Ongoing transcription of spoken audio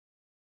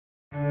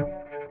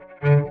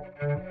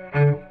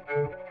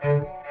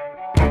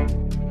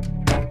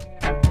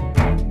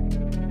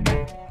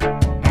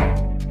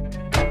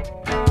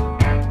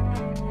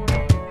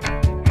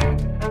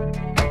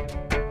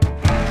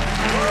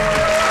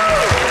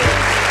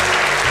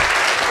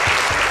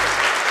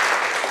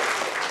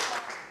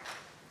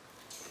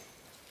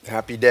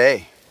Happy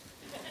day.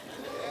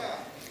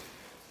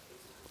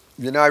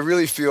 You know, I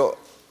really feel,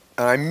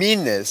 and I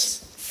mean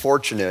this,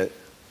 fortunate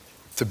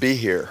to be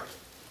here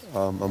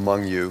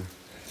among you,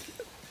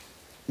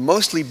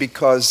 mostly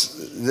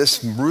because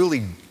this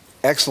really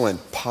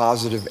excellent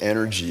positive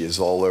energy is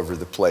all over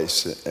the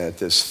place at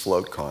this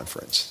float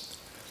conference.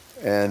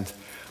 And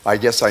I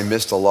guess I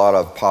missed a lot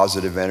of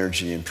positive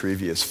energy in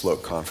previous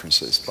float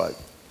conferences,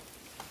 but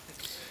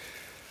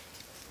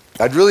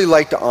I'd really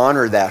like to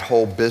honor that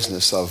whole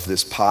business of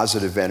this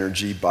positive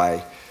energy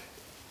by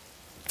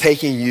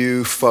taking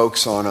you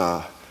folks on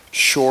a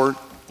short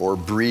or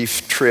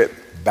brief trip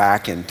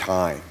back in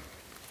time.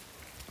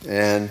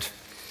 And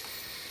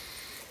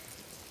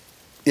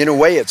in a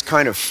way, it's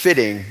kind of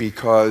fitting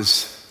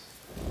because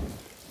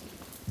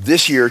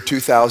this year,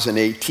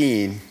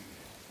 2018,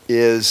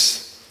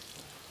 is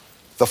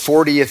the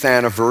 40th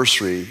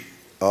anniversary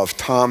of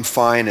Tom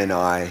Fine and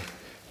I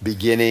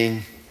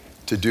beginning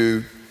to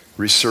do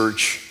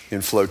research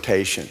in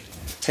flotation.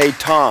 Hey,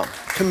 Tom,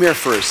 come here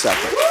for a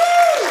second.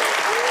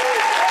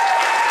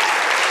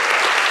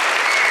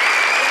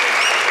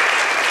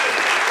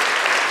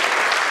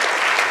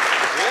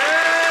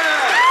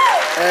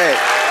 Hey.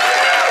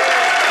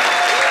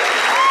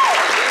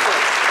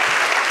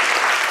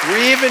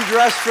 We even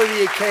dressed for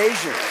the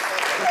occasion.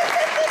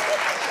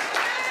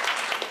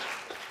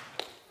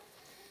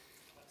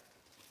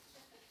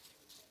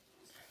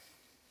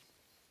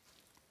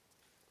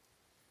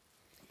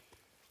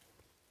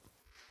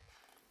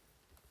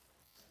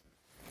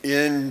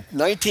 In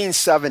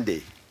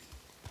 1970,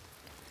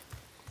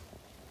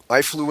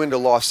 I flew into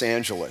Los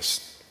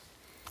Angeles.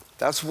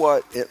 That's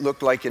what it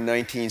looked like in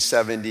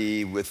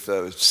 1970 with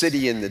the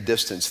city in the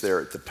distance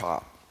there at the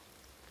top.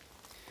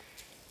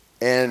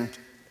 And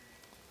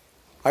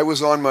I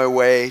was on my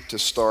way to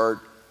start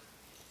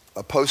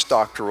a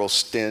postdoctoral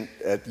stint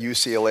at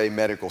UCLA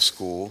Medical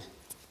School.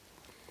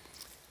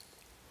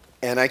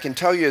 And I can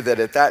tell you that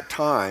at that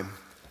time,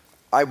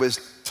 I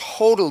was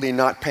totally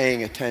not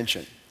paying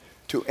attention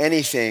to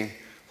anything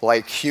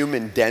like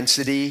human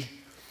density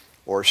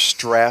or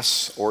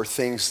stress or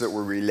things that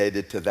were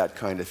related to that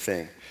kind of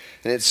thing.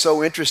 And it's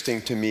so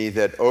interesting to me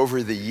that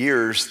over the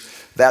years,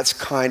 that's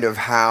kind of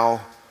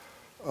how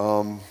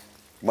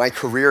my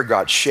career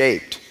got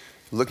shaped,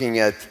 looking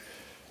at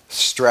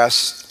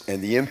stress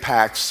and the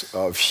impacts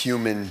of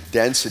human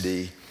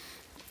density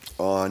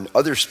on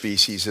other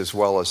species as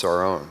well as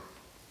our own.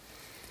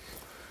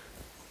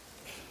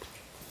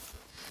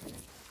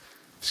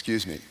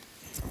 Excuse me.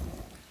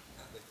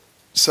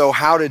 So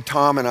how did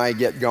Tom and I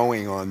get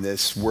going on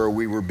this where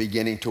we were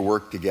beginning to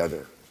work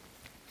together?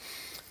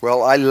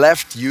 Well, I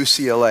left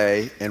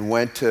UCLA and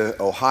went to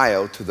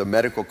Ohio, to the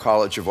Medical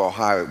College of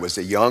Ohio. It was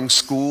a young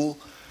school.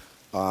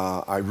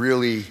 I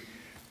really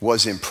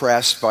was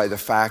impressed by the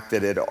fact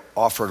that it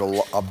offered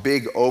a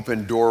big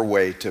open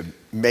doorway to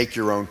make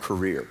your own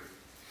career.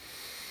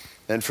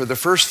 And for the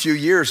first few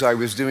years, I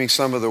was doing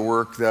some of the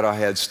work that I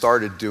had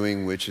started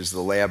doing, which is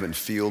the lab and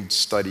field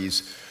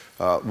studies,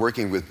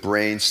 working with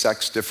brain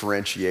sex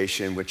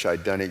differentiation, which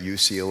I'd done at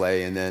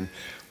UCLA, and then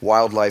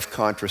wildlife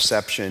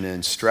contraception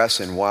and stress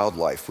in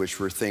wildlife, which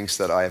were things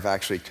that I have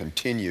actually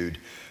continued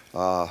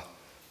to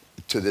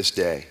this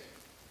day.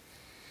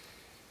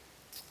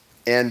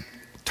 And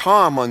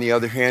Tom, on the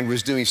other hand,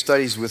 was doing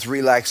studies with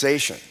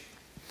relaxation,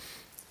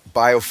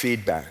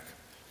 biofeedback,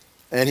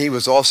 and he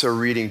was also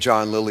reading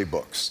John Lilly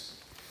books.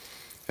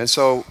 And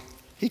so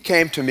he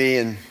came to me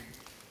and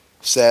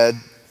said,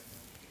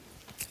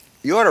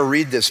 "You ought to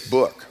read this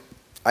book."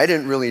 I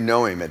didn't really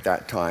know him at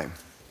that time.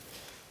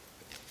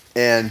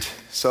 And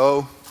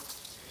so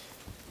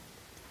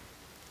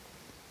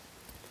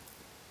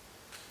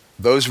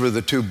those were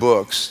the two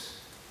books.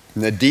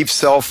 And The Deep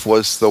Self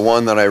was the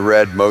one that I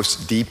read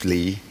most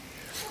deeply.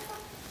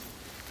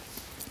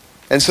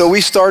 And so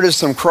we started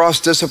some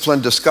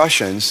cross-discipline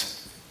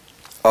discussions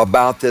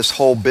about this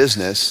whole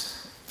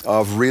business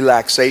of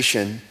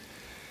relaxation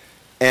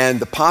and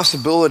the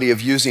possibility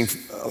of using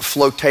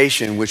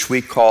flotation, which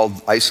we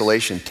called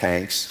isolation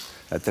tanks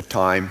at the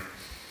time,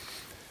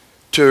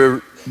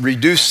 to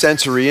reduce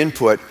sensory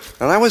input.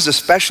 And I was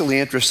especially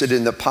interested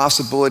in the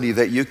possibility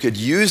that you could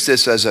use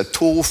this as a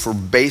tool for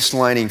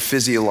baselining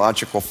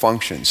physiological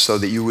functions so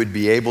that you would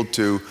be able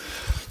to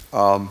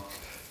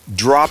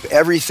drop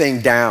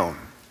everything down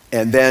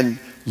and then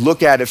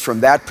look at it from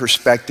that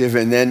perspective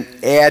and then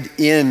add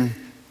in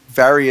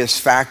various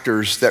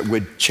factors that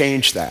would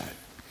change that.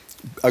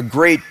 A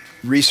great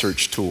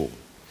research tool.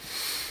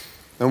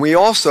 And we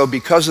also,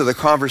 because of the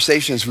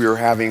conversations we were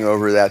having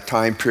over that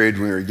time period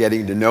when we were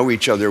getting to know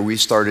each other, we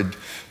started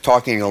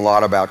talking a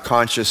lot about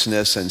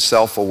consciousness and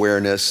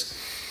self-awareness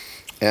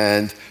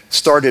and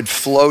started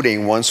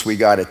floating once we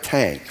got a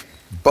tank.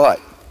 But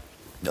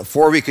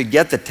before we could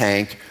get the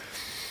tank,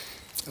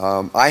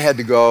 I had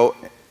to go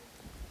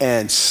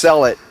and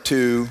sell it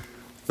to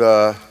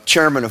the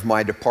chairman of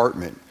my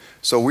department.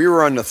 So we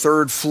were on the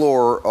third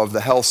floor of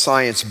the health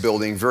science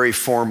building, very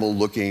formal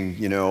looking,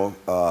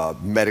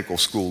 medical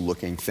school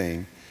looking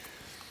thing.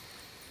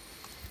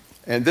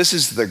 And this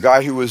is the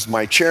guy who was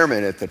my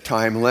chairman at the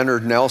time,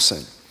 Leonard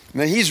Nelson.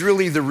 Now, he's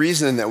really the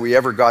reason that we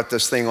ever got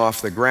this thing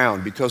off the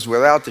ground, because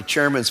without the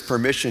chairman's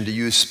permission to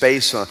use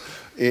space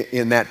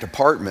in that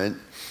department,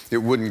 it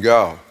wouldn't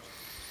go.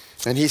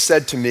 And he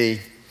said to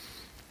me,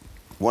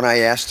 when I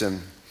asked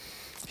him,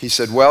 he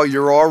said, well,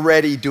 you're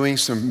already doing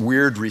some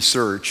weird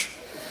research,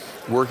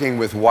 working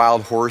with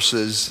wild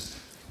horses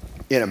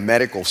in a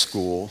medical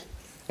school.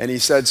 And he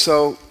said,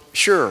 so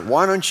sure,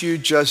 why don't you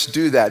just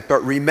do that?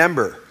 But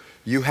remember,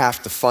 you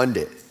have to fund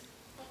it.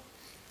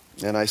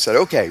 And I said,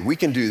 okay, we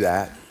can do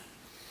that.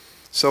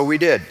 So we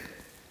did.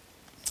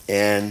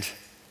 And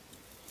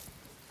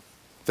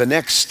the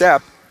next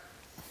step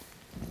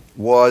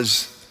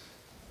was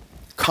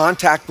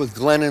contact with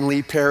Glenn and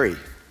Lee Perry.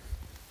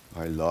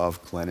 I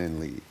love Glenn and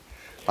Lee.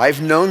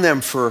 I've known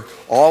them for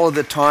all of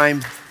the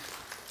time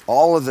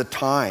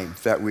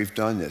that we've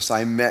done this.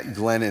 I met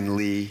Glenn and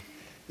Lee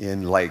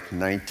in like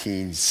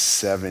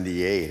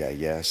 1978, I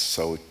guess,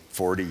 so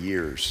 40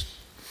 years.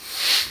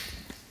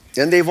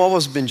 And they've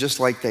always been just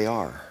like they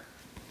are.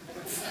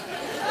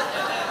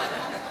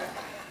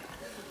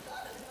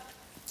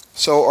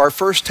 So our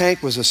first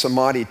tank was a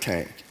Samadhi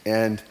tank,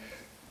 and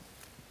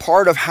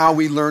part of how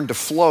we learned to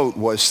float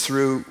was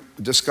through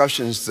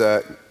discussions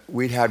that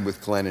we'd had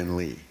with Glenn and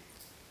Lee.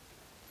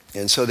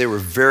 And so they were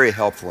very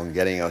helpful in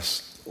getting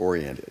us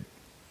oriented.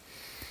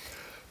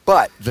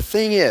 But the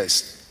thing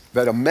is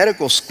that a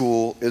medical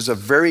school is a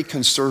very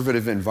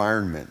conservative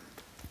environment.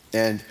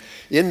 And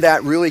in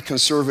that really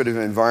conservative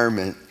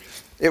environment,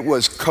 it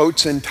was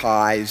coats and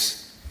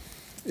ties.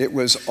 It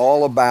was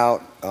all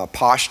about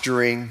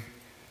posturing,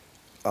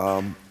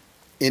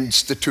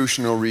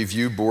 institutional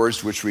review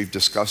boards, which we've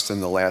discussed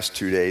in the last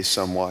 2 days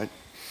somewhat,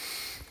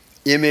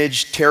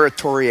 image,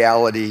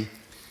 territoriality,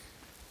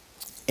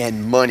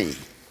 and money.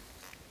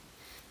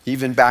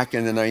 Even back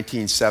in the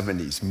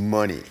 1970s,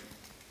 money.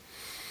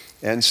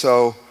 And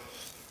so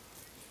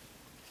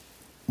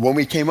when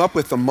we came up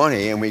with the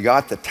money and we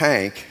got the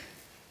tank,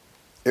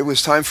 it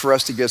was time for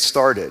us to get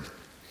started.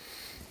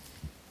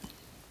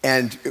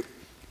 And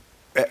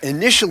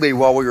initially,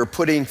 while we were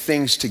putting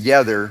things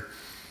together,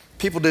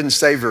 people didn't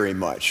say very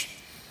much.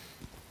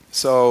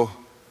 So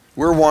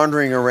we're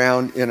wandering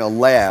around in a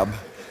lab,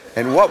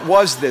 and what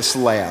was this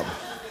lab?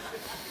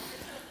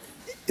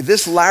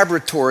 This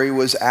laboratory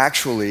was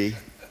actually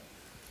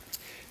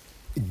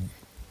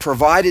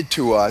provided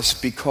to us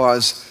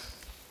because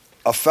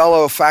a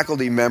fellow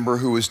faculty member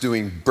who was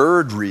doing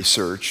bird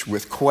research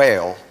with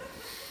quail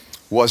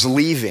was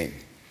leaving.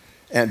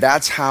 And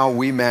that's how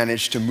we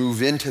managed to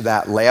move into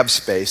that lab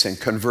space and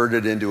convert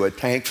it into a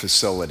tank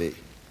facility.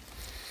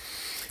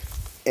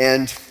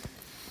 And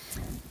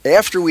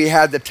after we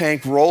had the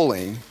tank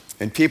rolling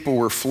and people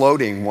were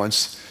floating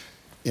once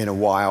in a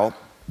while,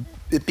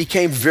 it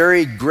became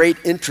very great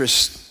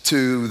interest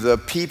to the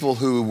people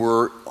who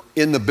were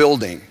in the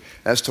building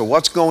as to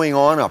what's going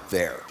on up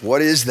there.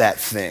 What is that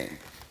thing?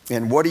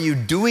 And what are you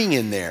doing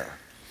in there?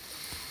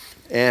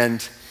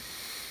 And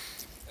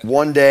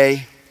one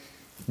day,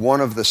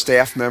 one of the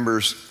staff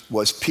members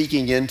was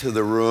peeking into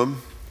the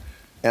room,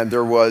 and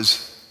there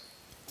was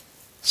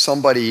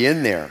somebody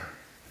in there.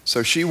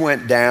 So she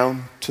went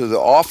down to the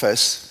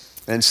office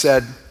and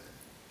said,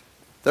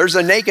 "There's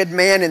a naked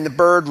man in the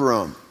bird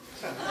room."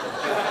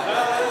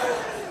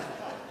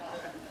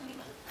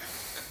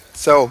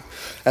 So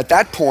at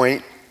that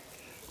point,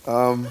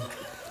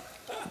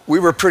 we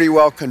were pretty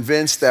well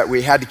convinced that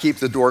we had to keep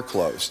the door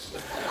closed.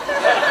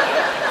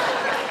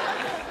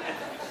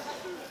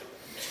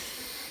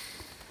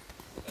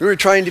 We were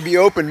trying to be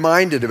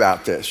open-minded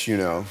about this, you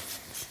know,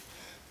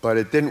 but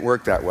it didn't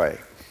work that way.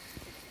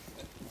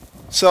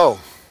 So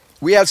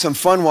we had some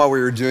fun while we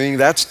were doing.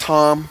 That's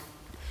Tom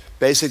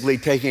basically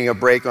taking a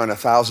break on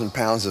 1,000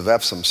 pounds of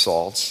Epsom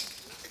salts.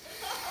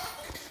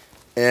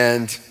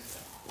 And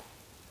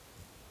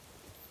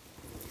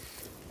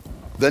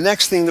the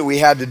next thing that we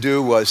had to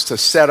do was to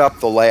set up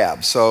the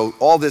lab. So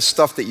all this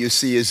stuff that you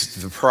see is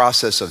the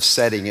process of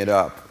setting it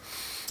up.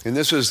 And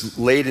this was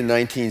late in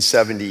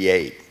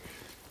 1978.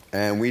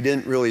 And we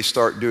didn't really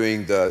start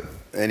doing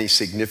any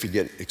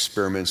significant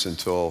experiments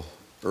until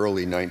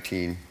early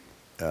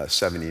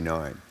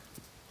 1979.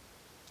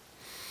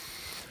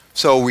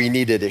 So we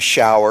needed a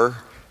shower,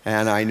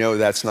 and I know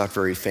that's not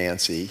very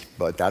fancy,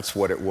 but that's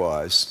what it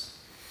was.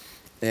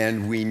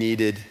 And we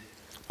needed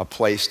a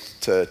place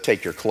to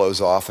take your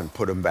clothes off and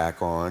put them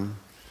back on.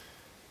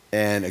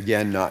 And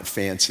again, not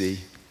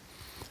fancy.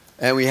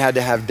 And we had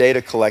to have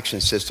data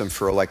collection system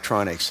for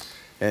electronics.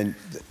 And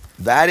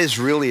that is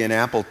really an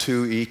Apple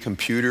IIe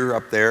computer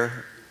up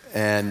there,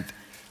 and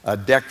a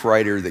deck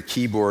writer, the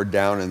keyboard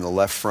down in the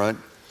left front,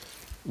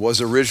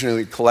 was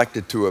originally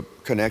connected to a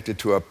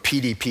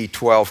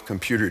PDP-12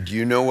 computer. Do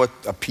you know what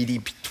a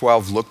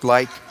PDP-12 looked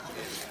like?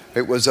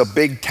 It was a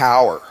big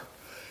tower,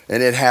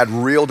 and it had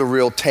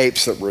reel-to-reel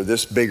tapes that were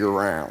this big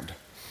around.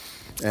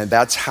 And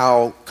that's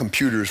how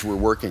computers were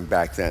working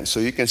back then.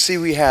 So you can see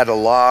we had a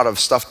lot of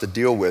stuff to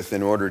deal with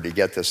in order to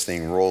get this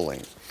thing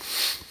rolling.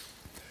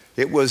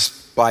 It was,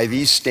 by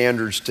these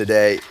standards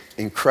today,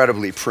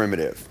 incredibly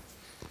primitive.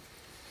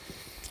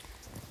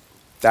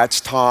 That's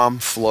Tom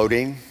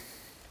floating.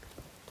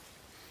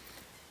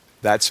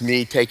 That's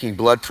me taking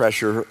blood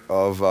pressure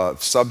of a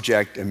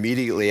subject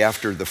immediately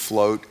after the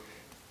float,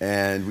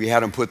 and we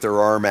had them put their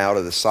arm out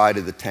of the side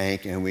of the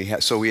tank,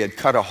 and so we had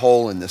cut a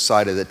hole in the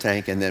side of the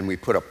tank, and then we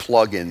put a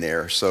plug in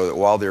there so that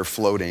while they're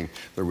floating,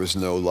 there was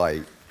no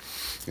light.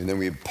 And then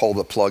we'd pull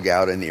the plug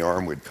out and the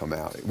arm would come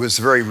out. It was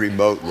very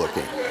remote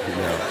looking, you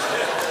know.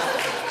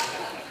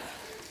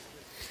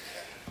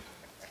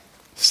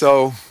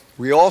 So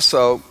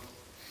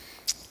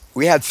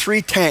we had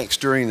 3 tanks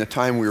during the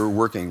time we were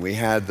working. We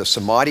had the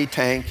Samadhi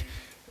tank,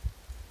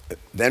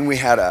 then we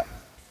had a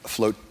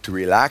float to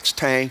relax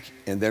tank,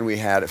 and then we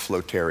had a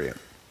floatarium.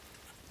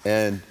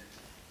 And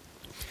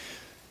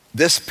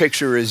this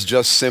picture is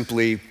just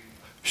simply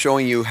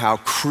showing you how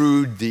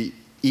crude the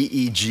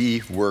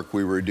EEG work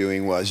we were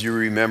doing was. You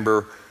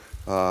remember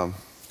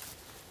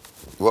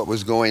what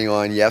was going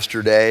on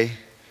yesterday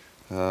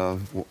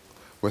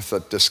with the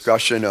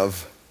discussion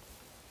of,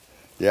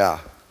 yeah.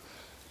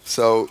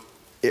 So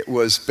it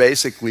was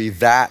basically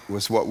that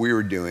was what we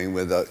were doing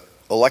with the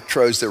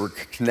electrodes that were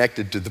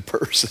connected to the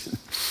person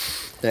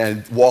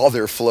and while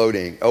they're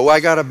floating. Oh, I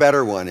got a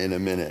better one in a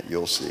minute,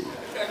 you'll see.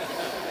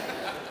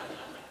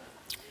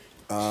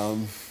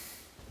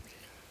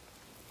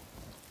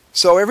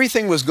 So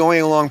everything was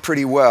going along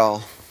pretty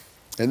well,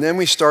 and then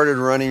we started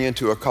running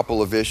into a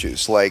couple of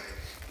issues. Like,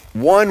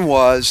 one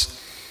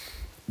was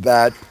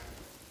that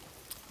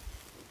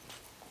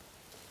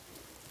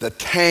the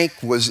tank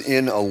was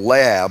in a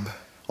lab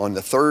on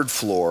the 3rd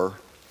floor,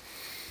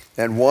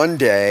 and one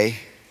day,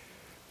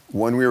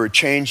 when we were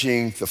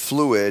changing the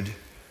fluid,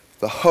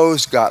 the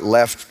hose got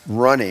left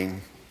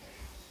running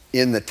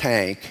in the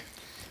tank,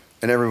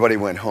 and everybody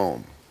went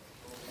home.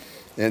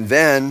 And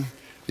then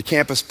the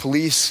campus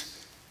police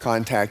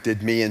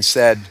contacted me and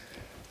said,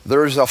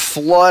 there's a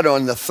flood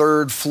on the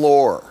 3rd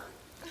floor.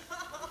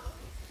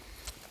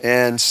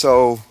 And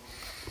so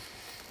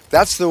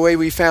that's the way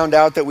we found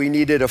out that we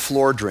needed a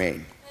floor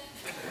drain.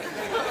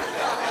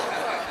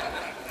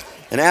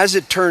 And as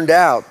it turned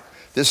out,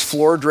 this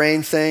floor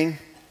drain thing,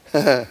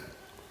 that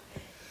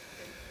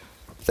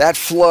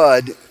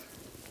flood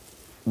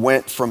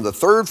went from the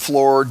 3rd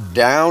floor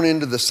down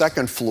into the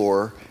 2nd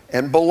floor,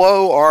 and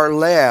below our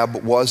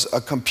lab was a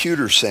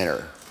computer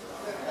center.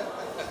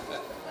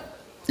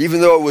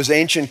 Even though it was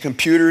ancient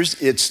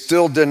computers, it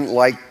still didn't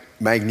like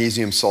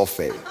magnesium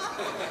sulfate.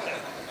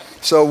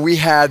 So we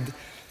had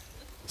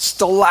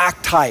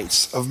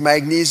stalactites of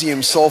magnesium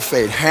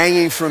sulfate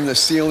hanging from the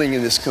ceiling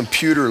in this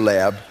computer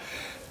lab.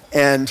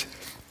 And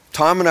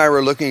Tom and I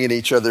were looking at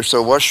each other,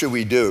 so what should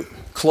we do?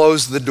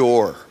 Close the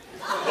door.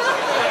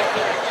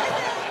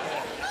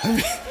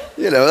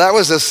 You know, that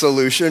was a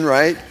solution,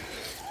 right?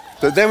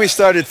 But then we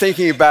started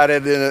thinking about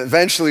it, and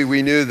eventually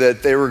we knew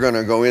that they were going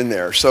to go in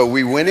there. So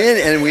we went in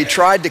and we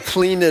tried to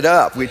clean it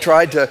up.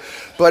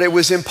 But it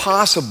was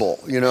impossible,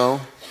 you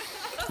know.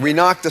 We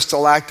knocked the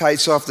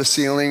stalactites off the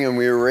ceiling, and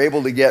we were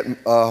able to get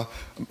a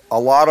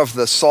lot of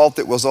the salt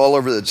that was all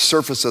over the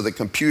surface of the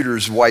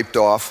computers wiped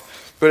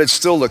off, but it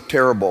still looked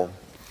terrible.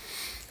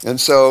 And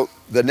so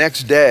the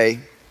next day,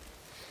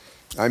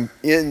 I'm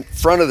in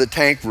front of the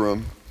tank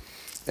room,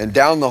 and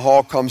down the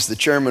hall comes the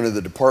chairman of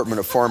the Department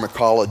of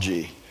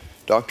Pharmacology,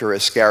 Dr.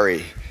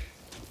 Ascari,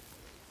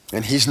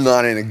 and he's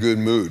not in a good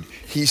mood.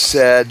 He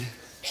said,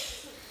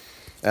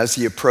 as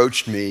he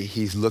approached me,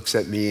 he looks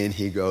at me and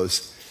he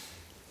goes,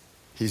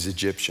 he's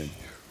Egyptian,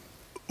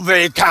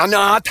 "We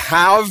cannot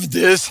have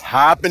this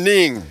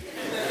happening."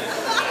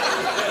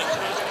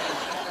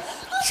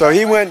 So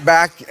he went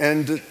back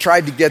and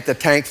tried to get the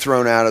tank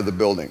thrown out of the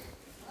building.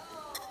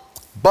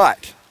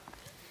 But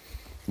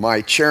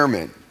my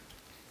chairman,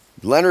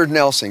 Leonard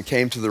Nelson,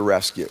 came to the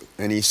rescue,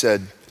 and he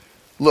said,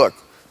 look,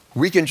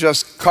 we can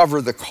just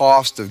cover the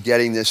cost of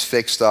getting this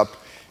fixed up,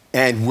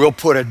 and we'll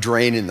put a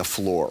drain in the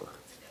floor.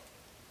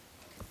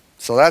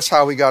 So that's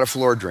how we got a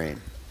floor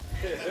drain.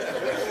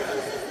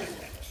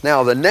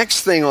 Now, the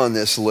next thing on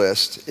this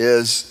list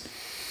is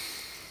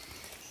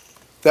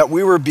that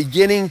we were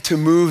beginning to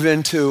move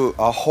into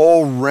a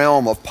whole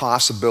realm of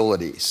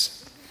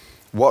possibilities,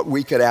 what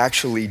we could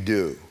actually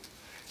do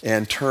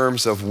in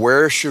terms of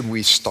where should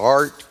we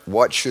start,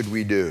 what should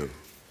we do.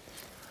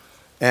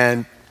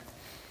 And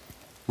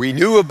we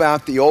knew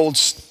about the old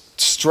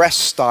stress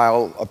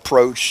style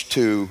approach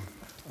to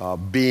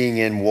being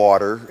in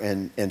water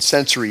and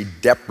sensory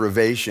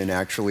deprivation,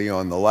 actually,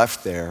 on the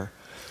left there.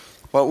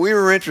 But we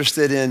were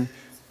interested in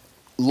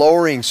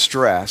lowering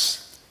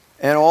stress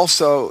and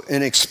also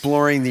in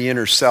exploring the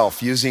inner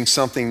self, using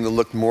something that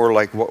looked more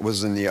like what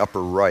was in the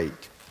upper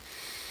right.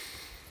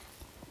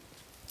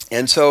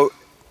 And so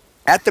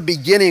at the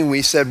beginning,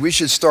 we said we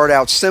should start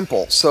out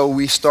simple. So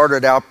we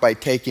started out by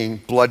taking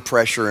blood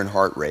pressure and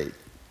heart rate,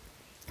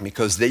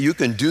 because you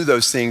can do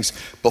those things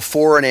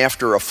before and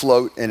after a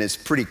float, and it's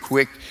pretty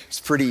quick, it's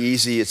pretty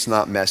easy, it's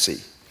not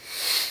messy.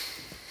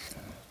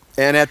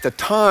 And at the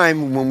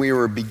time when we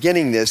were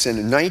beginning this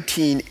in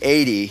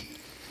 1980,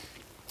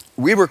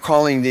 we were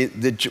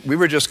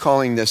just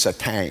calling this a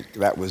tank.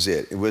 That was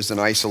it. It was an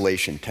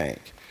isolation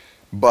tank.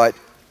 But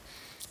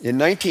In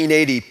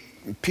 1980,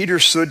 Peter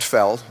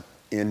Sudfeld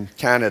in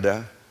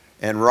Canada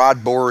and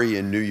Rod Borey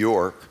in New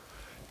York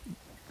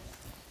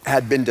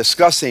had been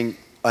discussing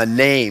a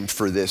name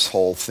for this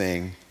whole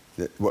thing,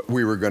 what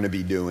we were going to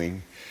be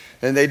doing.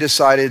 And they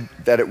decided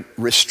that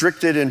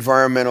restricted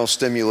environmental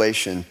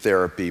stimulation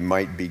therapy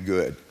might be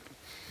good.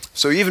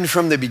 So even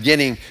from the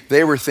beginning,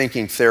 they were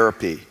thinking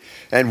therapy,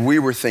 and we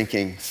were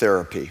thinking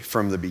therapy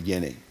from the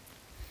beginning.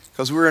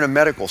 Because we were in a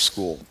medical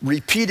school.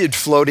 Repeated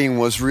floating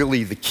was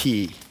really the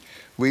key.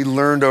 We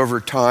learned over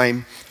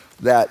time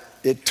that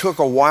it took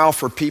a while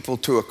for people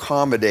to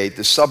accommodate,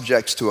 the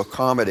subjects to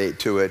accommodate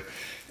to it.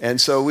 And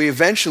so we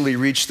eventually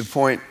reached the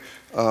point,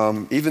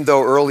 even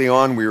though early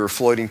on we were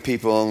floating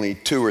people only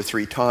 2 or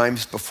 3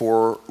 times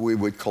before we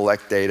would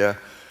collect data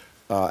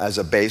as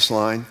a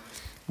baseline,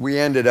 we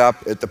ended up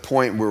at the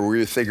point where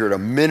we figured a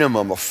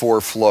minimum of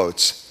 4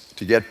 floats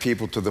to get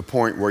people to the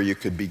point where you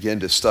could begin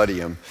to study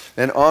them.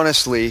 And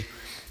honestly,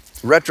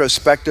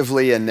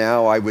 retrospectively and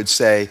now, I would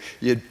say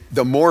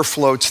the more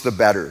floats, the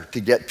better to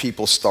get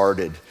people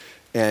started.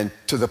 And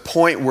to the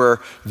point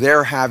where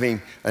they're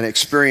having an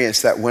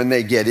experience that when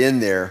they get in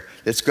there,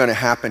 it's going to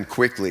happen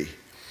quickly.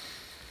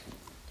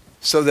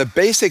 So the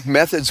basic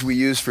methods we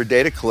used for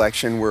data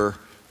collection were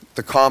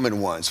the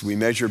common ones. We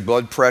measured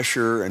blood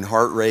pressure and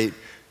heart rate.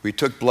 We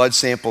took blood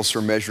samples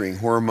for measuring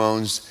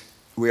hormones.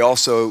 We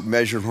also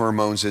measured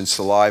hormones in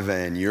saliva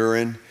and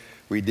urine.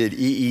 We did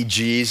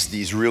EEGs,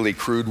 these really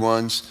crude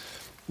ones.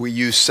 We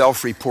used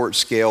self-report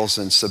scales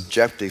and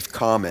subjective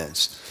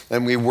comments.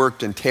 And we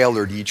worked and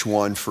tailored each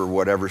one for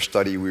whatever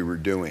study we were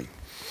doing.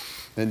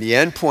 And the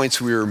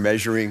endpoints we were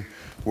measuring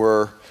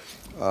were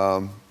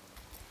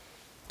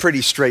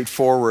pretty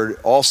straightforward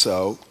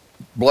also.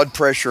 Blood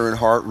pressure and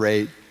heart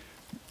rate.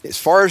 As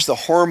far as the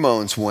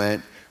hormones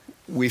went,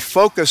 we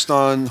focused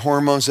on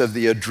hormones of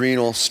the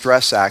adrenal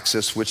stress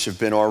axis, which have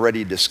been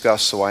already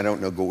discussed, so I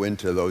don't go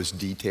into those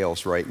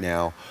details right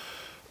now.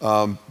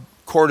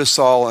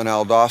 Cortisol and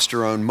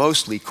aldosterone,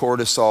 mostly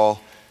cortisol,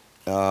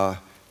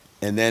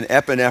 and then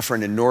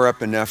epinephrine and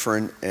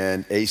norepinephrine,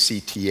 and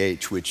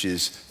ACTH, which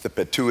is the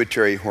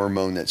pituitary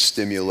hormone that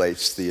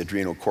stimulates the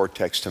adrenal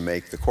cortex to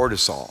make the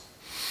cortisol.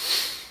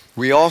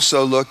 We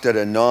also looked at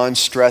a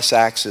non-stress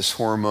axis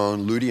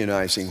hormone,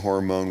 luteinizing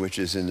hormone, which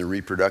is in the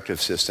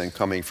reproductive system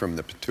coming from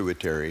the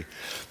pituitary.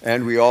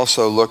 And we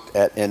also looked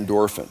at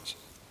endorphins.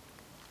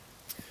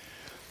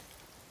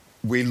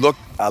 We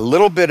looked a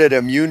little bit at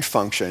immune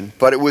function,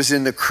 but it was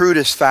in the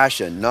crudest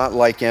fashion, not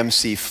like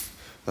MC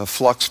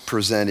Flux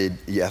presented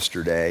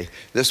yesterday.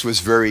 This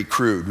was very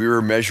crude. We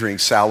were measuring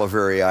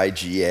salivary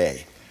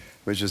IgA,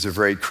 which is a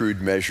very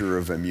crude measure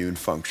of immune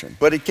function.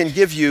 But it can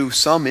give you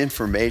some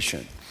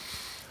information.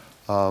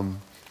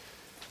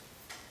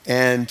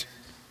 And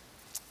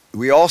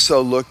we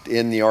also looked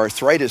in the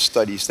arthritis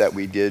studies that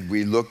we did,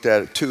 we looked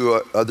at 2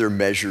 other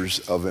measures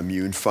of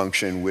immune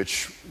function,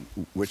 which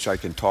I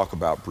can talk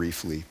about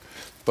briefly.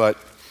 But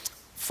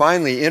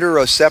finally,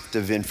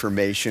 interoceptive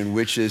information,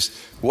 which is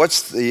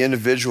what's the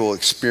individual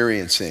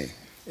experiencing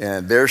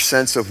and their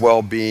sense of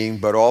well-being,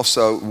 but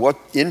also what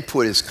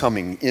input is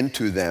coming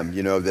into them,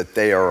 that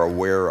they are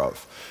aware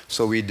of.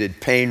 So we did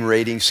pain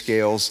rating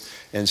scales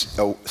and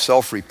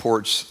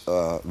self-reports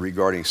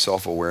regarding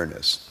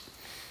self-awareness.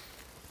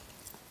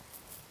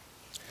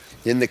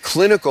 In the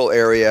clinical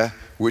area,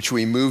 which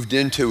we moved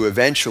into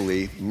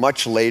eventually,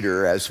 much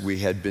later as we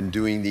had been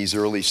doing these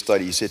early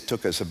studies, it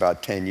took us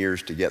about 10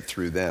 years to get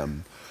through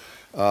them.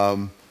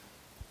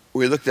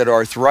 We looked at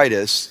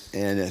arthritis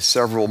and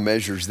several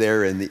measures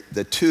there, and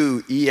the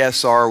 2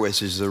 ESR,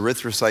 which is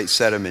erythrocyte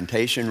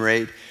sedimentation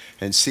rate,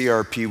 and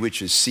CRP,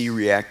 which is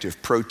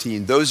C-reactive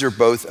protein. Those are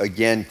both,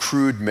 again,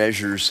 crude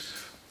measures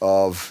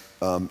of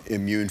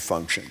immune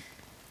function.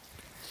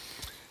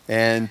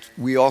 And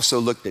we also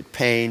looked at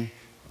pain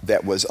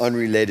that was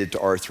unrelated to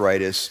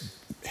arthritis,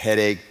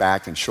 headache,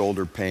 back and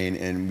shoulder pain,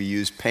 and we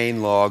used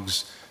pain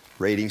logs,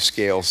 rating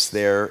scales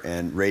there,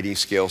 and rating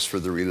scales for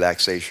the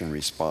relaxation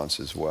response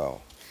as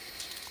well.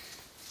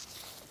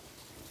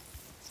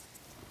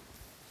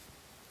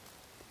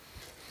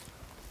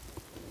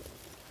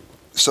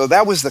 So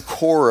that was the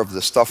core of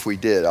the stuff we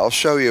did. I'll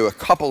show you a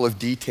couple of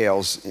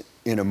details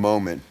in a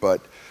moment,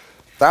 but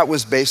that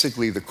was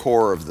basically the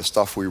core of the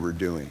stuff we were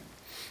doing.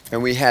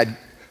 And we had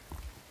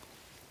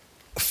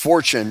a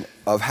fortune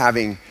of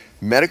having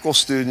medical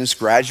students,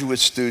 graduate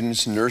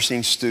students,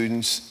 nursing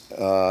students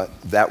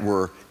that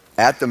were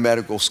at the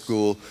medical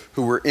school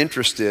who were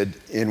interested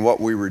in what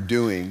we were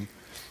doing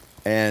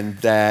and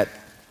that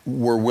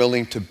were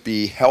willing to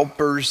be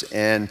helpers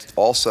and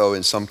also,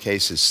 in some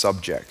cases,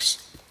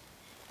 subjects.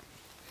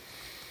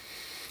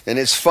 And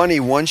it's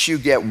funny, once you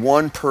get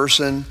one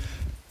person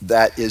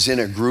that is in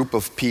a group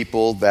of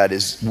people that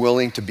is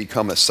willing to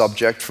become a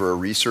subject for a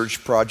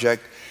research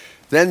project,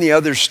 then the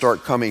others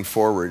start coming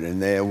forward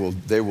and they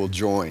will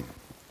join.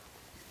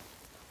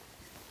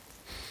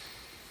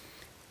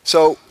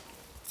 So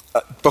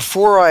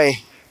before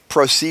I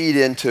proceed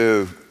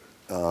into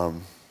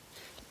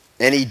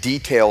any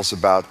details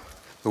about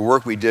the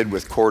work we did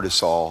with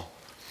cortisol,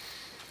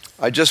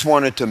 I just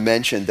wanted to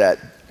mention that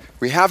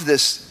we have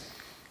this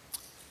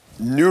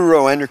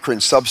neuroendocrine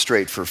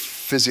substrate for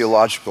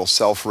physiological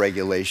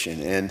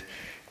self-regulation, and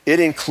it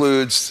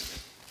includes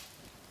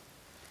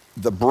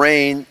the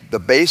brain, the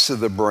base of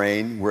the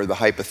brain where the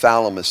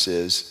hypothalamus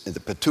is, and the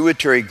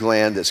pituitary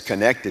gland that's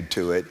connected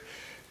to it,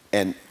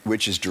 and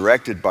which is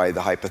directed by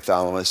the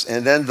hypothalamus,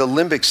 and then the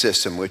limbic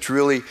system, which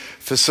really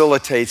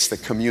facilitates the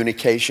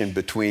communication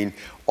between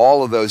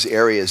all of those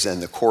areas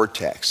and the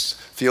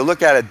cortex. If you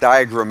look at it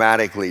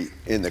diagrammatically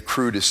in the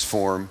crudest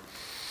form,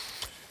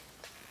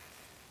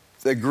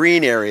 the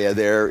green area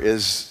there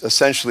is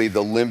essentially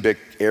the limbic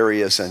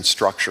areas and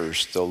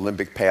structures, the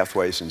limbic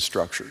pathways and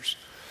structures.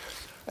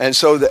 And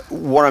so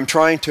what I'm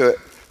trying to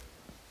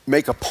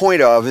make a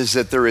point of is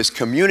that there is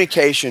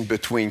communication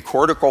between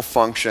cortical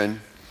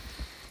function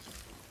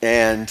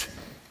and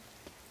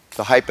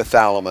the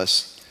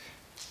hypothalamus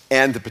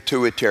and the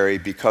pituitary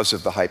because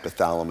of the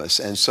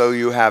hypothalamus. And so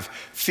you have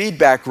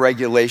feedback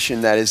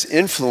regulation that is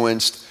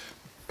influenced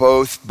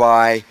both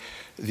by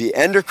the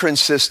endocrine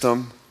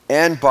system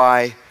and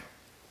by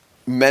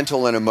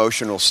mental and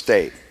emotional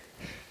state.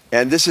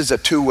 And this is a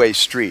two-way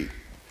street.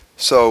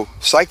 So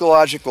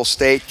psychological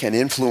state can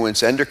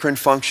influence endocrine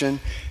function,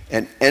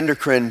 and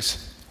endocrine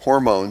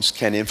hormones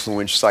can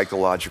influence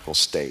psychological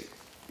state.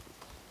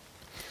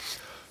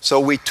 So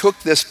we took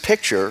this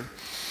picture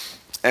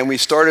and we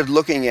started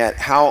looking at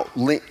how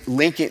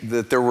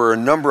that there were a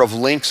number of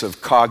links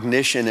of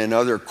cognition and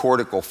other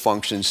cortical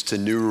functions to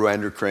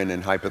neuroendocrine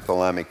and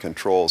hypothalamic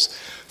controls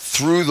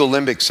through the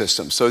limbic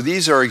system. So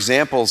these are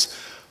examples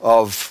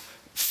of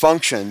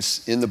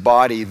functions in the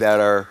body that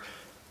are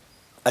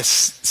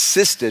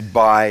assisted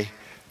by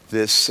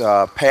this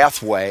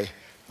pathway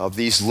of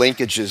these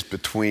linkages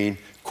between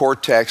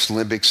cortex,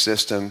 limbic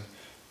system,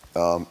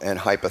 and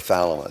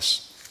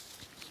hypothalamus.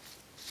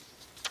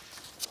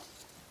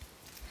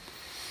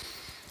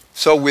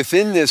 So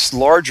within this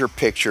larger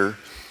picture,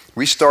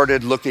 we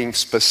started looking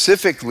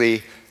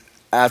specifically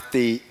at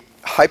the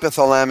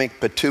hypothalamic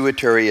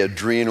pituitary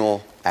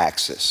adrenal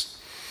axis.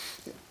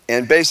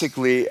 And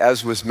basically,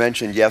 as was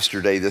mentioned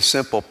yesterday, the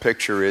simple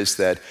picture is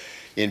that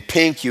in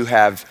pink you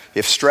have,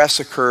 if stress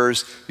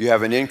occurs, you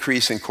have an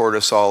increase in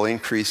cortisol,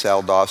 increase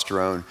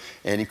aldosterone,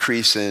 and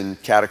increase in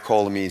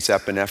catecholamines,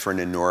 epinephrine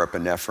and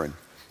norepinephrine,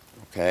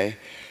 okay?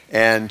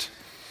 And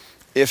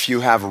if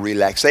you have a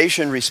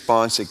relaxation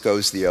response, it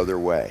goes the other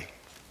way.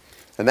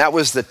 And that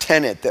was the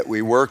tenet that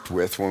we worked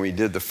with when we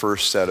did the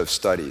first set of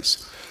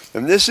studies.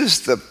 And this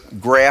is the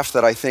graph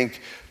that I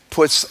think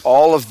puts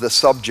all of the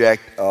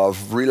subject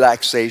of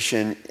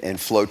relaxation and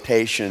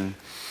flotation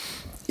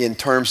in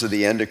terms of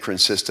the endocrine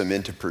system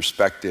into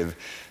perspective.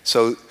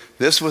 So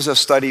this was a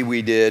study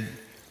we did,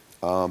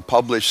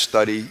 published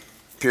study,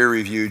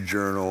 peer-reviewed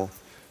journal,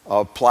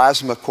 of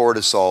plasma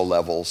cortisol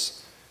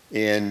levels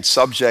in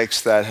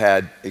subjects that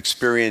had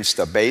experienced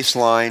a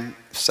baseline,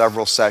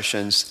 several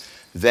sessions,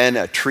 then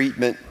a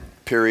treatment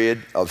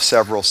period of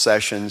several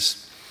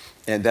sessions,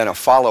 and then a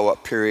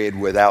follow-up period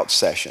without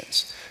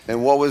sessions.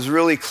 And what was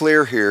really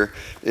clear here,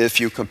 if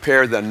you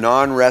compare the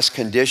non-rest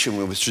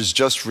condition, which is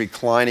just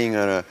reclining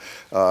on a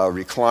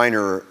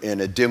recliner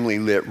in a dimly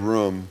lit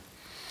room,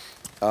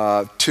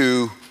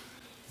 to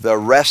the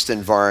rest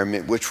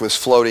environment, which was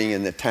floating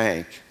in the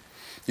tank,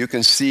 you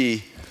can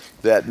see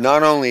that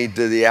not only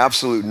do the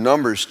absolute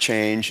numbers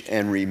change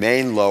and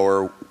remain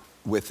lower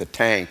with the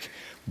tank,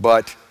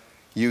 but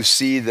you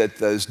see that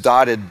those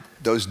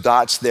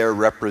dots there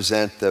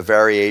represent the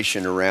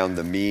variation around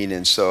the mean,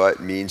 and so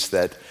it means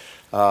that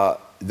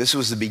this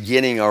was the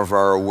beginning of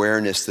our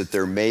awareness that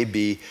there may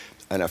be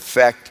an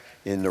effect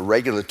in the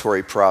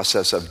regulatory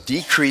process of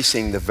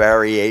decreasing the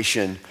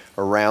variation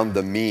around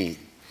the mean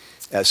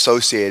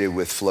associated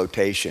with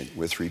flotation,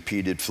 with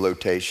repeated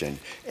flotation,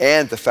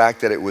 and the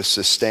fact that it was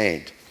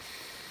sustained.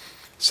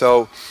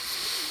 So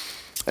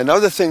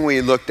another thing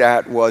we looked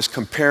at was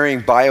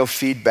comparing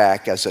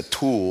biofeedback as a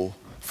tool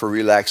for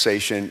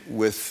relaxation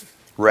with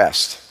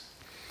rest.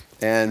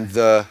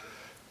 And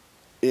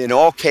in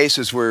all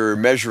cases where we were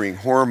measuring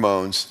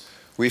hormones,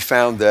 we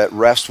found that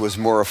rest was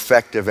more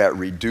effective at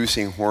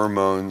reducing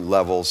hormone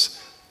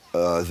levels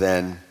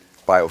than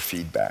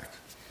biofeedback.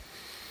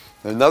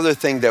 Another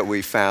thing that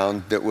we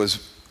found that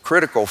was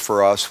critical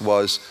for us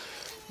was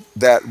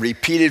that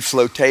repeated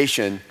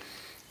flotation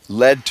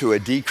led to a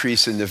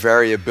decrease in the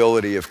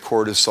variability of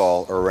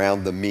cortisol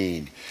around the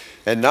mean.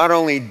 And not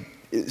only,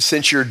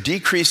 since you're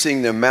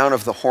decreasing the amount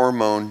of the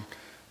hormone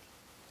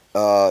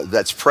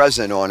that's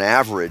present on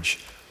average,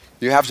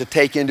 you have to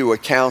take into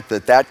account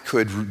that that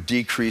could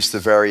decrease the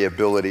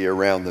variability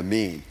around the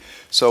mean.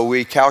 So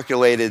we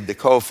calculated the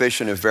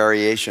coefficient of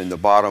variation, the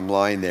bottom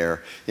line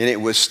there, and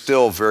it was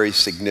still very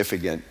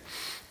significant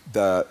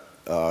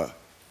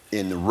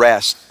in the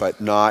rest, but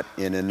not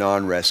in a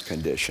non-rest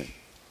condition.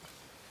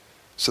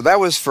 So that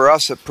was for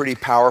us a pretty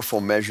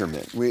powerful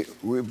measurement. We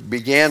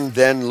began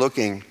then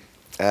looking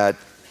at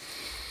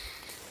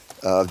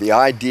the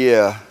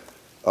idea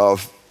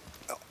of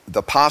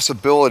the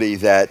possibility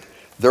that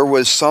there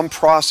was some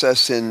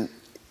process in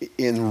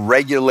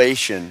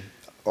regulation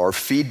or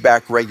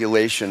feedback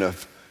regulation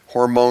of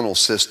hormonal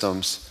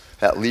systems,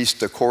 at least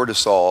the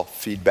cortisol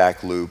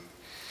feedback loop,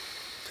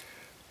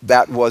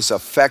 that was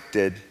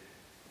affected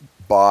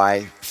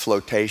by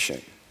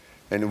flotation.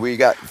 And we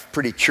got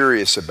pretty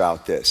curious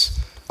about this.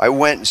 I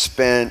went and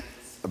spent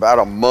about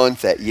a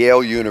month at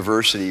Yale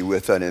University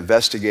with an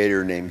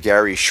investigator named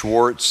Gary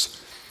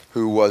Schwartz,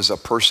 who was a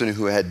person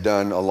who had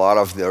done a lot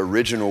of the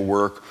original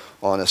work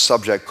on a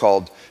subject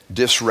called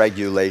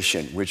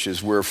dysregulation, which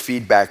is where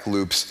feedback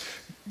loops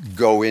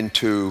go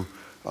into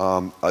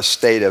a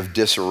state of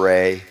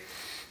disarray,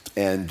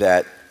 and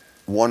that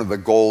one of the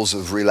goals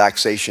of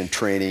relaxation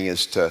training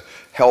is to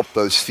help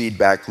those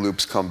feedback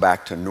loops come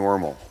back to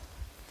normal.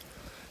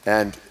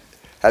 And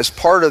as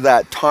part of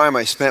that time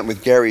I spent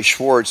with Gary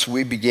Schwartz,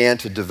 we began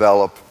to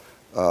develop,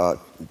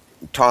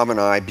 Tom and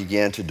I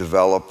began to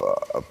develop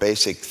a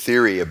basic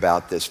theory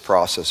about this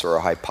process, or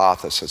a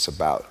hypothesis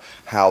about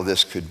how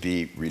this could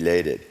be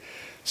related.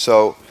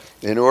 So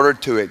in order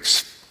to,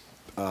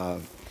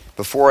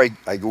 before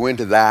I go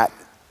into that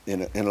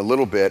in a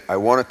little bit, I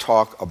want to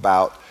talk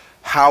about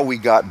how we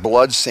got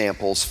blood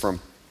samples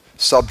from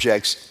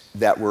subjects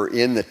that were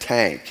in the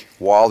tank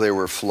while they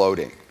were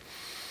floating.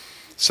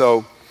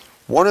 So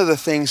one of the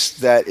things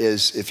that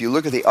is, if you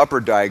look at the upper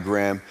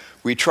diagram,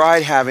 we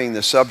tried having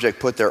the subject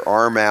put their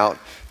arm out,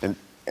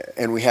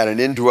 and we had an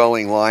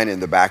indwelling line in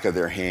the back of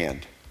their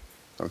hand,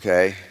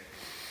 okay?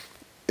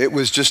 It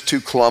was just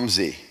too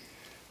clumsy.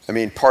 I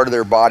mean, part of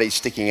their body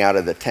sticking out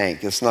of the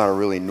tank. It's not a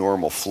really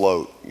normal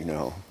float, you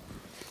know.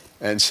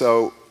 And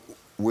so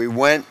we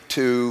went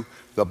to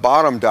the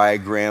bottom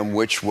diagram,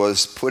 which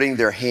was putting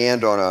their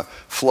hand on a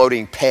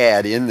floating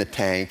pad in the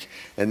tank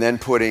and then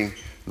putting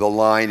the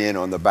line in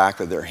on the back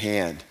of their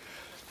hand.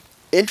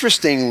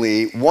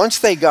 Interestingly, once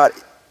they got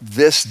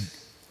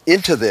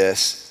into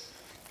this,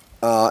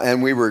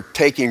 and we were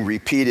taking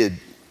repeated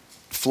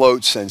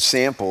floats and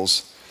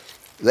samples,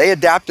 they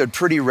adapted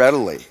pretty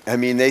readily. I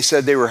mean, they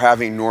said they were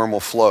having normal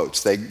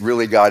floats. They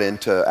really got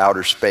into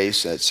outer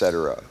space,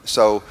 etc.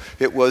 So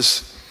it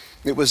was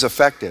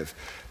effective.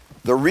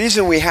 The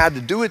reason we had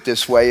to do it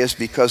this way is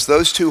because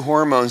those two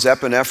hormones,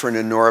 epinephrine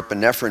and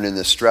norepinephrine, in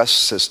the stress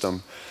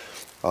system,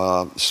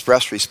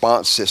 stress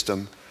response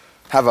system,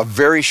 have a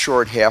very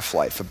short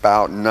half-life,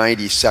 about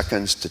 90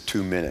 seconds to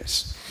 2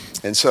 minutes.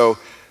 And so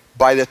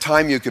by the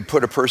time you could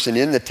put a person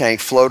in the tank,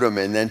 float them,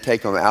 and then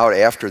take them out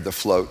after the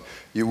float,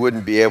 you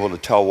wouldn't be able to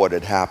tell what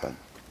had happened.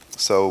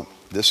 So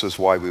this was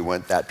why we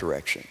went that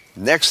direction.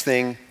 Next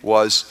thing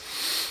was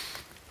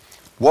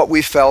what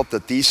we felt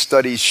that these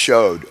studies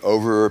showed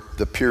over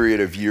the period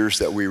of years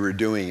that we were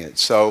doing it.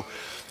 So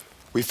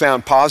we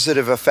found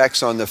positive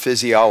effects on the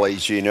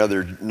physiology, in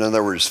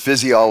other words,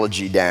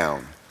 physiology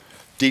down,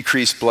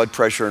 decreased blood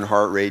pressure and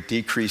heart rate,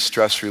 decreased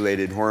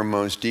stress-related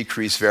hormones,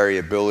 decreased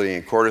variability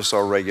in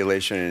cortisol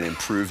regulation, and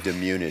improved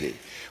immunity.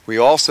 We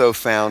also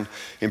found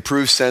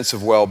improved sense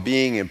of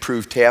well-being,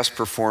 improved task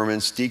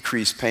performance,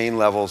 decreased pain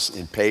levels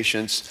in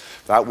patients.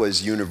 That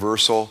was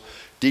universal.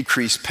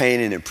 Decreased pain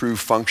and improved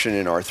function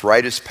in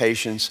arthritis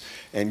patients,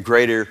 and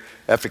greater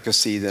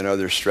efficacy than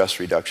other stress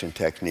reduction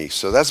techniques.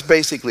 So that's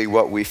basically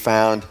what we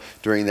found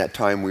during that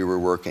time we were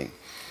working.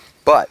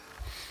 But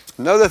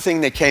another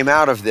thing that came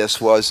out of this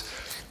was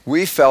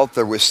we felt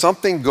there was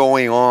something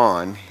going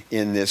on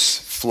in this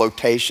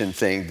flotation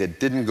thing that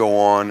didn't go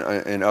on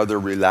in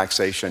other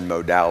relaxation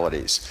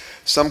modalities.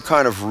 Some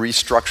kind of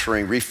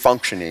restructuring,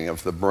 refunctioning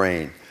of the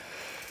brain.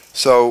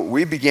 So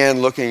we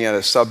began looking at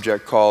a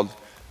subject called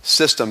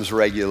systems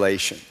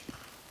regulation.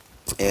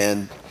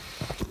 And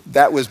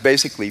that was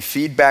basically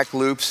feedback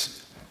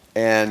loops,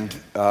 and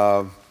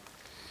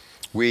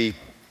we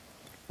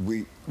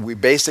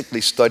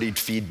basically studied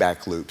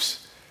feedback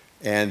loops.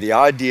 And the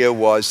idea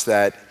was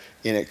that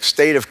in a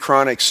state of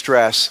chronic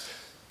stress,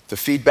 the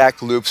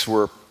feedback loops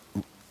were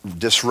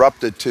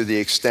disrupted to the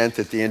extent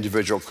that the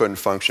individual couldn't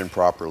function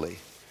properly.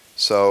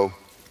 So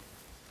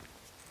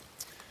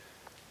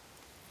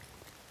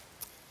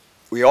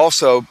we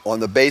also, on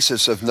the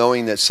basis of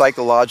knowing that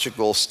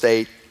psychological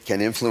state can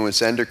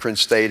influence endocrine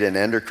state and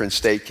endocrine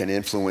state can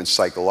influence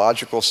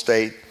psychological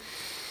state,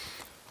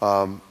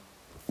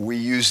 we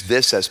used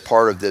this as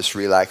part of this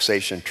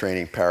relaxation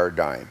training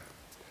paradigm.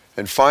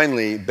 And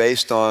finally,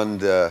 based on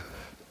the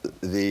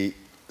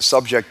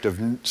subject of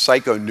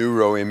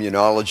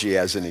psychoneuroimmunology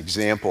as an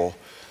example,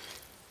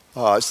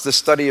 it's the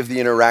study of the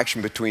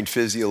interaction between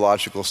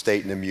physiological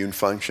state and immune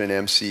function.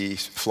 MC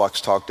Flux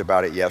talked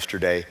about it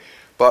yesterday.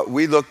 But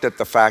we looked at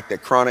the fact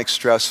that chronic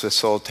stress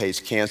facilitates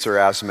cancer,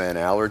 asthma, and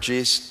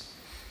allergies,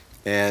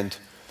 and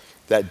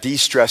that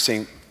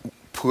de-stressing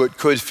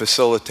could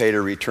facilitate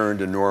a return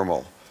to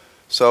normal.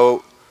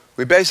 So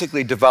we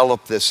basically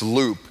developed this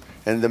loop.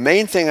 And the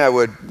main thing I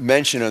would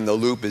mention on the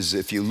loop is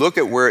if you look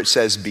at where it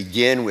says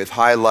begin with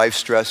high life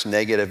stress,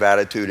 negative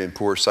attitude, and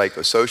poor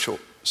psychosocial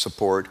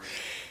support,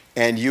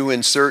 and you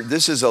insert,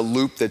 this is a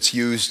loop that's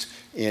used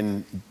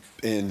in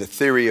the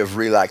theory of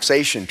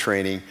relaxation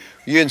training,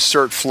 you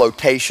insert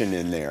flotation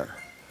in there.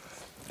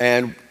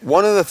 And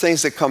one of the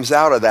things that comes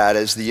out of that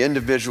is the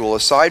individual,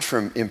 aside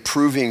from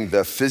improving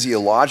the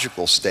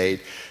physiological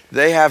state,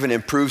 they have an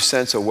improved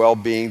sense of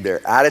well-being.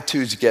 Their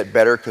attitudes get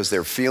better because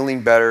they're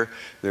feeling better.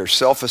 Their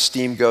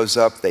self-esteem goes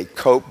up. They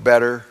cope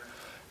better.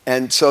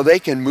 And so they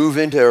can move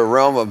into a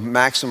realm of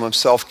maximum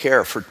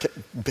self-care for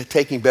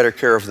taking better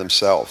care of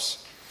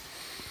themselves.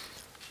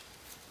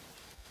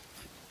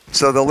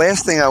 So the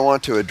last thing I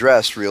want to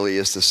address really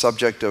is the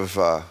subject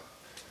of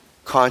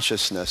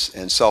consciousness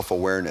and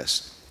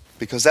self-awareness,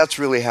 because that's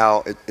really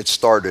how it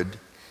started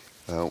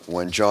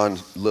when John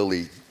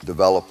Lilly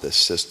developed this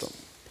system.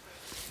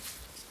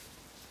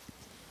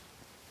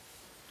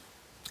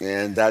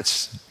 And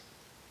that's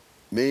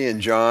me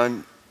and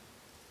John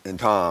and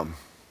Tom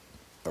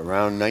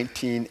around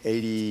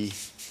 1980.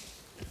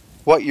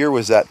 What year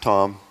was that,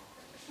 Tom?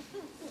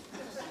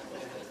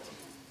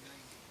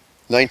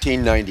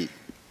 1990.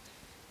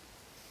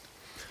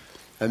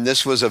 And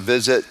this was a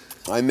visit.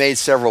 I made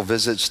several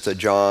visits to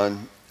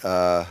John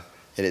at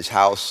his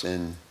house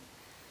in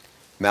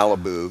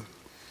Malibu.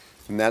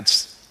 And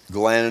that's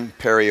Glenn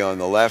Perry on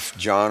the left,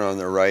 John on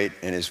the right,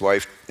 and his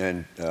wife,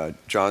 and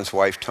John's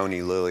wife,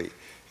 Toni Lilly,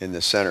 in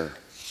the center.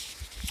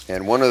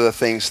 And one of the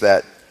things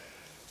that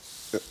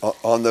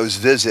on those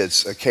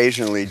visits,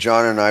 occasionally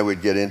John and I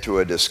would get into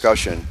a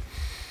discussion,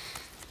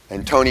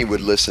 and Toni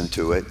would listen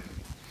to it.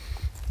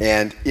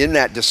 And in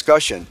that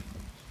discussion,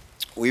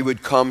 we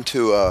would come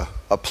to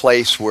a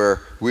place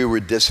where we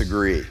would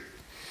disagree.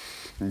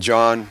 And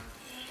John,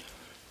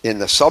 in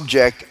the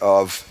subject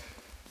of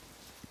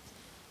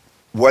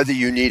whether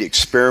you need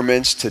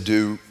experiments to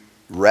do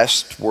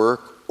rest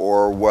work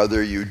or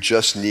whether you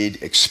just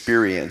need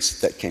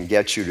experience that can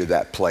get you to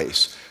that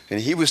place. And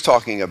he was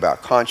talking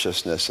about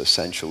consciousness,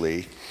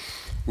 essentially.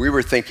 We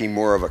were thinking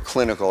more of a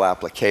clinical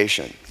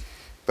application.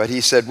 But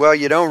he said, well,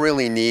 you don't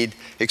really need,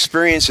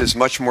 experience is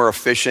much more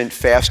efficient,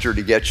 faster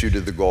to get you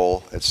to the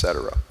goal,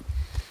 etc.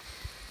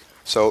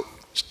 So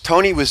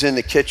Toni was in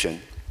the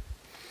kitchen,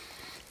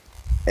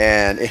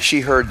 and she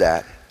heard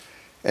that,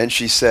 and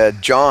she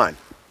said, John,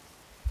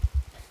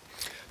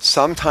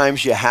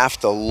 sometimes you have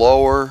to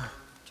lower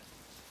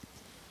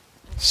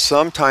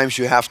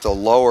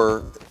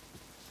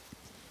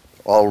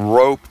a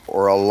rope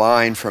or a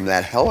line from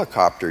that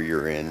helicopter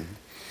you're in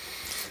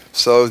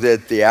so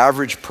that the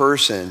average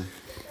person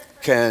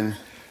can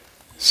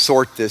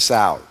sort this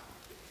out.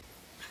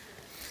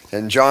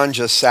 And John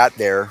just sat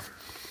there,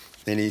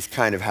 and he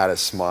kind of had a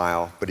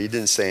smile, but he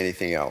didn't say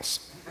anything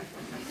else.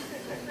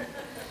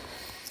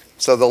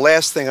 So the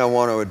last thing I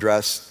want to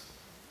address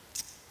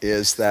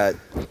is that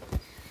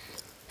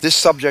this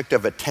subject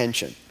of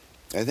attention.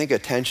 I think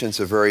attention's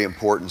a very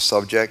important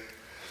subject,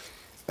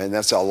 and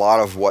that's a lot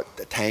of what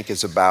the tank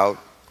is about.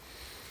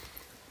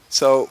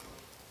 So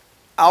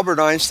Albert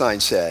Einstein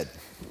said,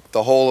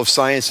 the whole of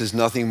science is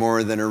nothing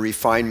more than a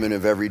refinement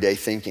of everyday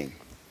thinking.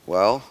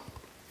 Well,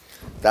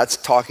 that's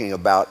talking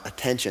about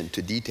attention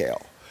to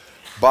detail.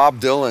 Bob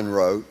Dylan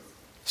wrote,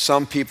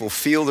 some people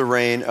feel the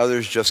rain,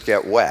 others just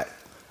get wet.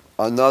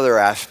 Another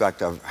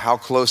aspect of how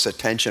close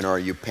attention are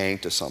you paying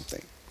to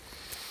something.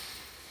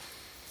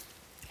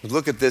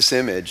 Look at this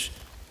image.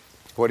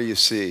 What do you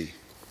see?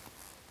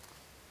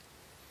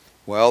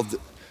 Well,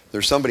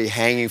 there's somebody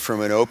hanging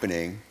from an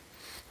opening.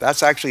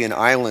 That's actually an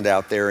island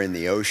out there in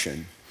the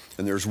ocean,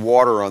 and there's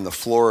water on the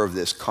floor of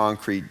this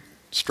concrete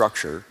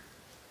structure.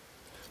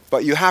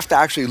 But you have to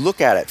actually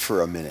look at it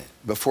for a minute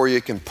before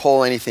you can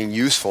pull anything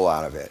useful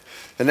out of it.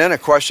 And then a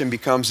question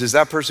becomes, is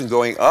that person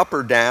going up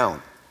or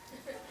down?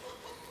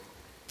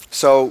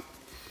 So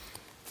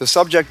the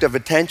subject of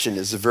attention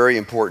is a very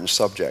important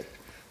subject.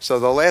 So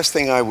the last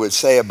thing I would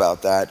say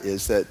about that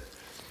is that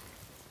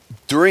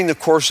during the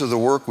course of the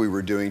work we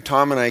were doing,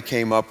 Tom and I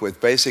came up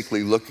with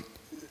basically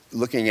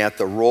looking at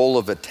the role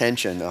of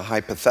attention,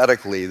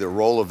 hypothetically the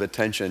role of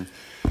attention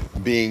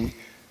being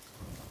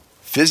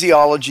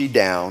physiology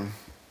down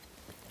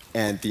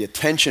and the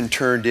attention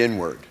turned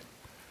inward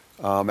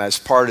as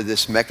part of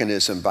this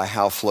mechanism by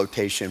how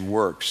flotation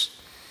works.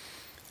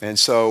 And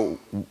so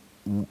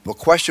the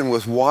question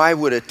was, why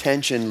would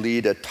attention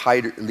lead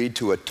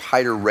to a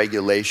tighter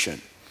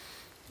regulation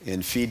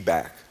in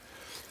feedback?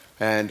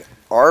 And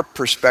our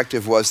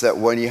perspective was that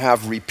when you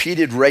have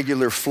repeated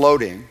regular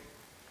floating,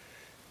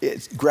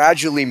 it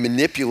gradually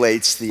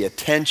manipulates the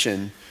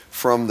attention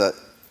from the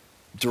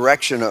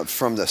direction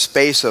from the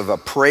space of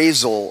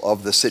appraisal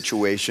of the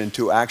situation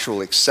to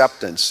actual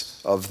acceptance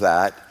of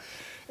that.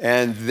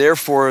 And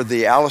therefore,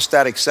 the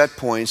allostatic set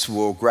points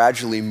will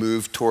gradually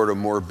move toward a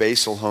more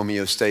basal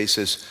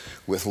homeostasis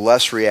with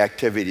less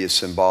reactivity to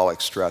symbolic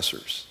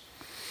stressors.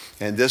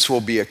 And this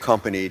will be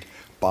accompanied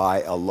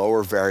by a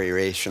lower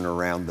variation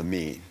around the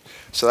mean.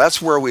 So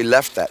that's where we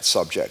left that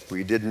subject.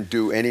 We didn't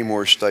do any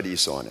more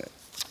studies on it.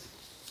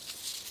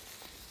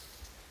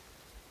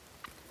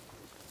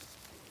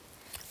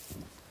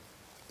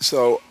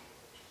 So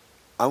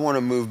I want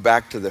to move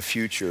back to the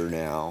future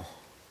now.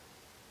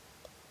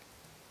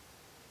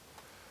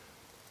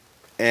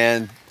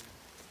 And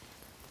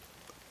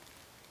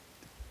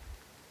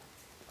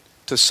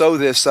to sew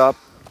this up,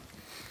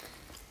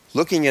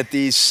 looking at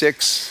these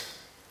 6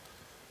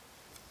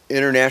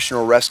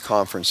 international rest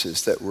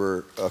conferences that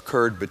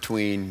occurred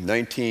between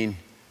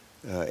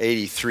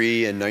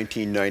 1983 and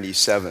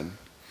 1997,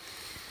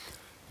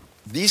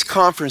 these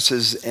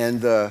conferences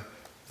and the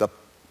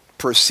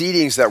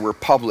proceedings that were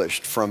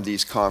published from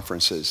these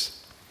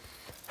conferences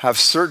have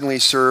certainly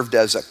served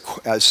as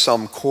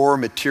some core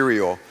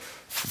material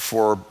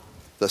for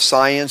the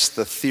science,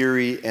 the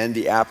theory, and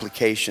the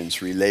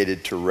applications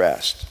related to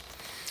rest.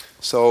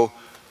 So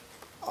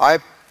I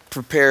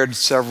prepared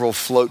several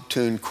float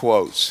tune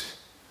quotes.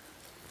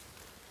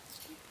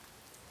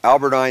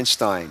 Albert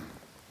Einstein,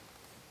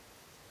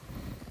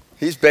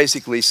 he's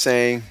basically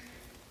saying,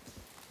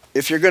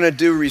 if you're going to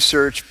do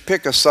research,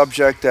 pick a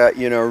subject that,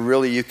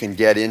 really you can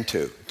get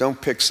into. Don't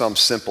pick some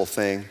simple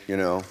thing,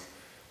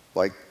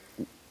 like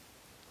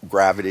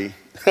gravity.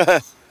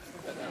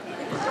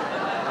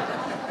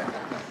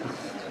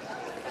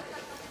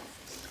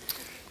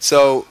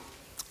 So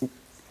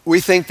we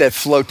think that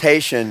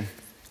flotation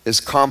is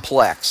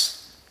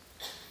complex.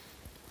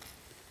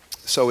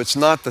 So it's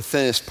not the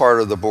thinnest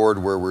part of the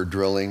board where we're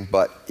drilling,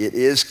 but it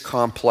is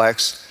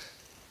complex.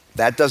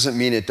 That doesn't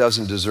mean it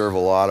doesn't deserve a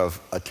lot of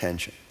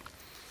attention.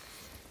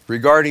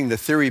 Regarding the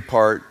theory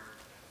part,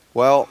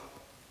 well,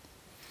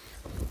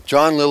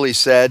 John Lilly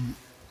said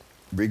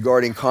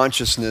regarding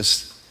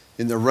consciousness,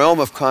 in the realm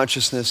of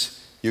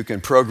consciousness, you can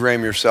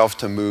program yourself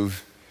to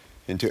move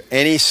into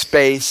any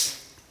space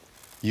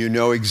you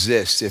know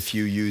exists if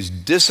you use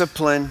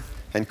discipline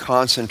and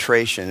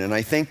concentration. And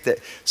I think that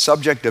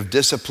subject of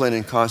discipline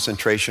and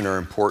concentration are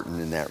important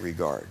in that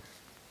regard.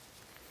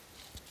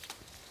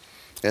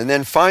 And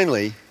then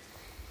finally,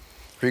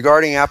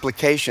 regarding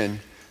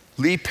application,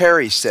 Lee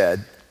Perry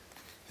said,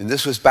 and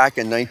this was back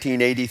in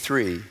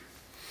 1983,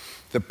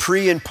 the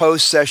pre- and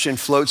post-session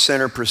float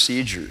center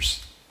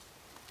procedures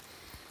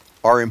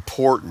are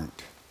important.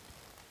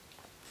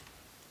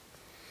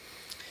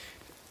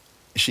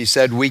 She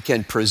said, we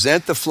can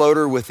present the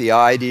floater with the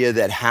idea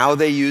that how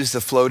they use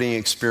the floating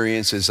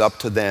experience is up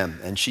to them.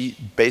 And she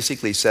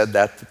basically said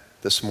that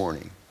this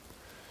morning.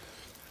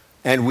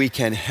 And we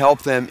can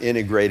help them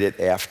integrate it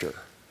after.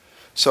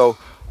 So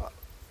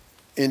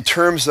in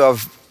terms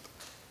of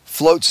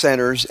float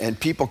centers and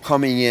people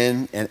coming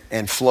in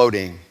and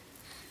floating,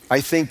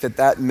 I think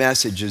that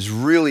message is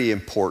really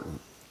important.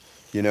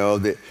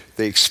 The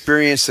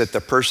experience that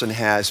the person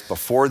has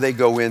before they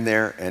go in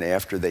there and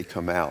after they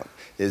come out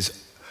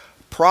is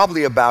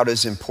probably about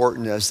as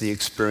important as the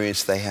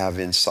experience they have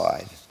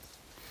inside.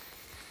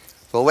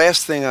 The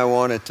last thing I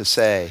wanted to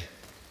say,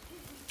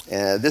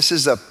 this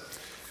is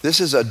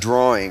a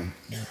drawing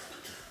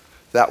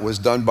that was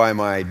done by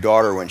my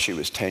daughter when she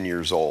was 10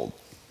 years old.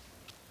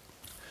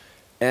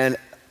 And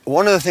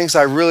one of the things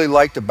I really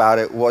liked about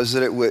it was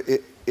that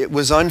it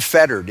was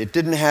unfettered. It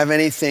didn't have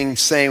anything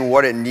saying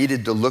what it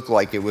needed to look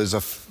like. It was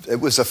a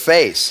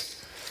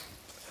face.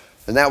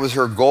 And that was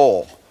her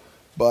goal.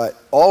 But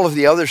all of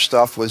the other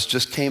stuff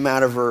just came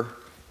out of her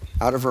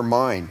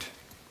mind.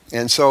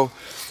 And so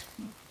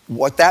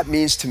what that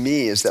means to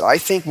me is that I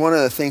think one of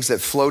the things that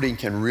floating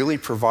can really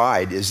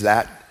provide is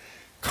that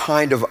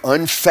kind of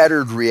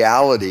unfettered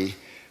reality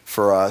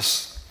for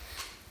us.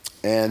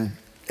 And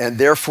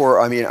therefore,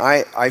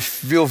 I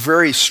feel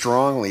very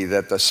strongly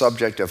that the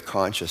subject of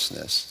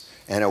consciousness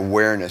and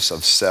awareness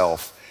of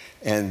self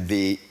and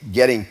the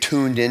getting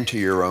tuned into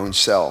your own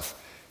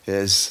self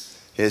is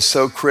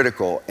so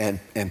critical. And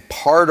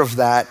part of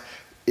that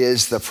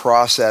is the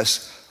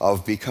process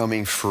of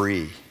becoming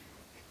free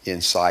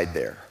inside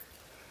there.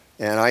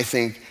 And I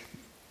think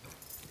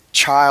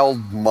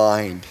child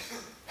mind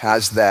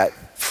has that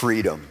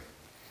freedom.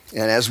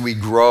 And as we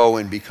grow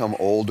and become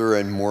older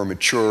and more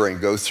mature and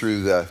go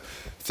through the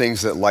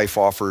things that life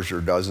offers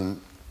or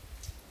doesn't,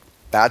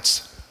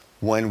 that's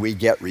when we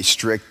get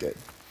restricted.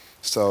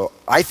 So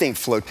I think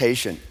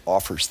flotation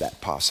offers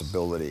that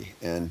possibility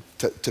and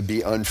to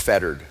be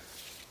unfettered.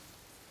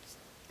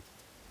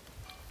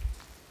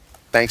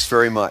 Thanks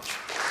very much.